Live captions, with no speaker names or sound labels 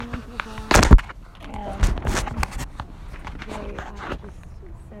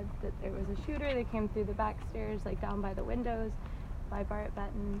a shooter. They came through the back stairs, like down by the windows, by Barrett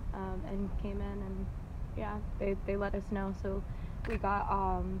Benton, and came in, and yeah, they let us know. So we got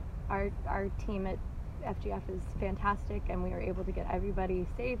our team at FGF is fantastic, and we were able to get everybody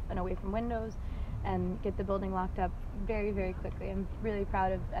safe and away from windows and get the building locked up very, very quickly. I'm really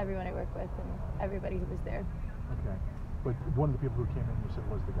proud of everyone I work with and everybody who was there. Okay. But one of the people who came in, you said,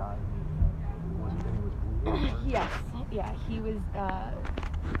 was the guy who was bleeding? Yes. Yeah, he was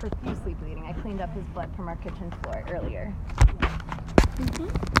profusely bleeding. I cleaned up his blood from our kitchen floor earlier. Mm-hmm.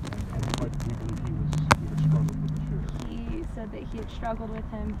 And what do you believe he had struggled with the shooter? He said that he had struggled with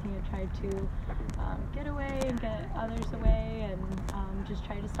him. He had tried to get away and get others away and just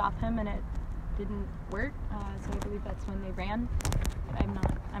try to stop him, and it didn't work. So I believe that's when they ran. But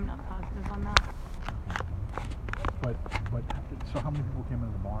I'm not positive on that. But so how many people came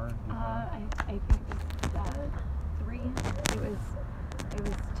into the bar? I think it was 3. It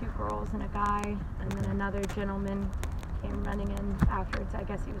was 2 girls and a guy, and then another gentleman came running in afterwards. I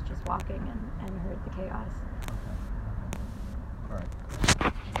guess he was just walking and heard the chaos. Okay. All right.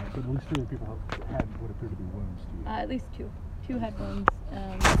 So at least 3 people had what appeared to be wounds to you. At least 2. 2 had wounds.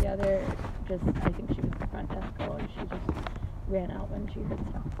 The other, I think she was the front desk girl, and she just ran out when she heard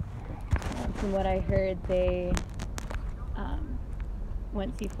sound. From what I heard, they,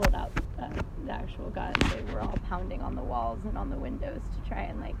 once he pulled out the actual gun, they were all pounding on the walls and on the windows to try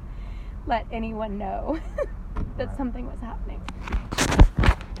and let anyone know that something was happening.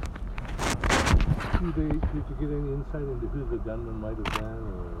 Did you get any insight into who the gunman might have been?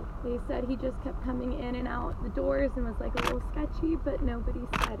 Or? They said he just kept coming in and out the doors and was like a little sketchy, but nobody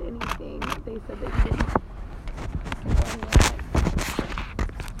said anything. They said that he didn't.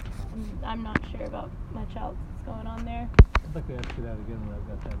 I'm not sure about much else that's going on there. I'd like to ask you that again when I've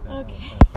got that down. Okay.